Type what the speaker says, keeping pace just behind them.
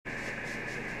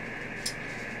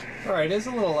Alright, here's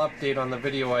a little update on the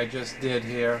video I just did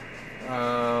here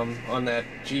on that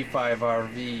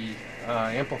G5RV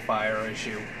amplifier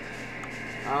issue.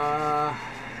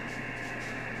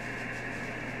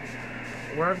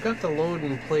 Where I've got the load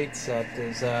and plate set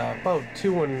is about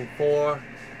 2 and 4,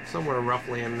 somewhere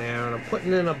roughly in there, and I'm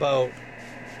putting in about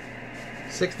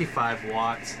 65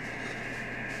 watts.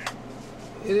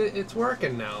 It's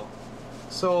working now.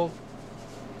 So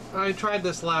I tried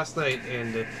this last night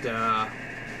and it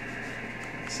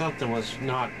something was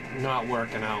not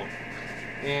working out,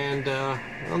 and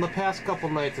on the past couple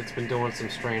nights it's been doing some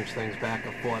strange things back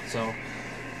and forth. So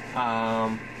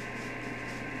I'm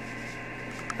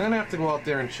gonna have to go out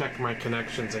there and check my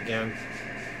connections again,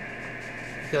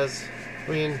 because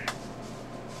I mean,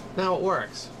 now it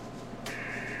works.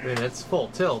 I mean, it's full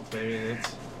tilt. I mean,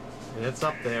 it's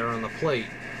up there on the plate.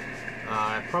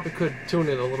 I probably could tune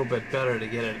it a little bit better to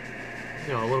get it,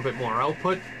 you know, a little bit more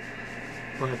output.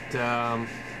 But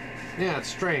yeah, it's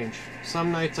strange.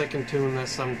 Some nights I can tune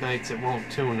this, some nights it won't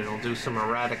tune. It'll do some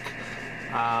erratic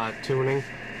tuning.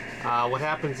 What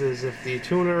happens is, if the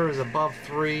tuner is above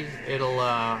 3,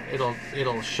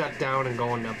 it'll shut down and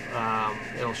go into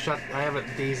it'll shut. I have it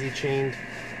daisy chained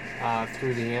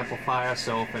through the amplifier,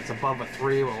 so if it's above a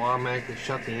 3, it will automatically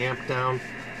shut the amp down.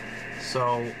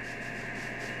 So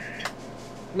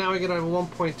now we get a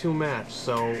 1.2 match.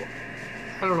 So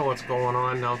I don't know what's going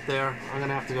on out there. I'm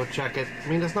gonna have to go check it. I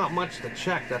mean, there's not much to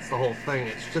check. That's the whole thing.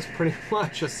 It's just pretty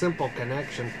much a simple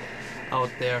connection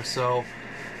out there. So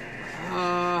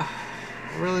I'm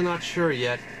really not sure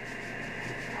yet.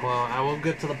 Well, I will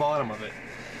get to the bottom of it.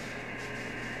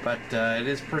 But it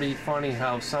is pretty funny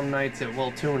how some nights it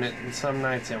will tune it and some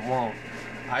nights it won't.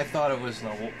 I thought it was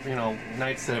the, you know,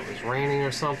 nights that it was raining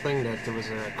or something, that it was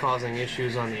causing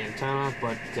issues on the antenna,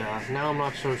 but now I'm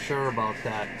not so sure about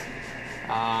that.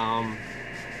 I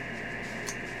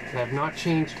have not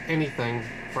changed anything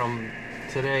from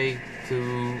today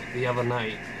to the other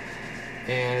night,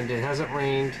 and it hasn't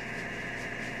rained,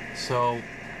 so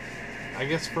I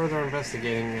guess further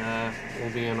investigating will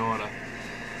be in order.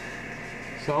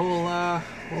 So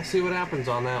we'll see what happens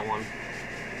on that one.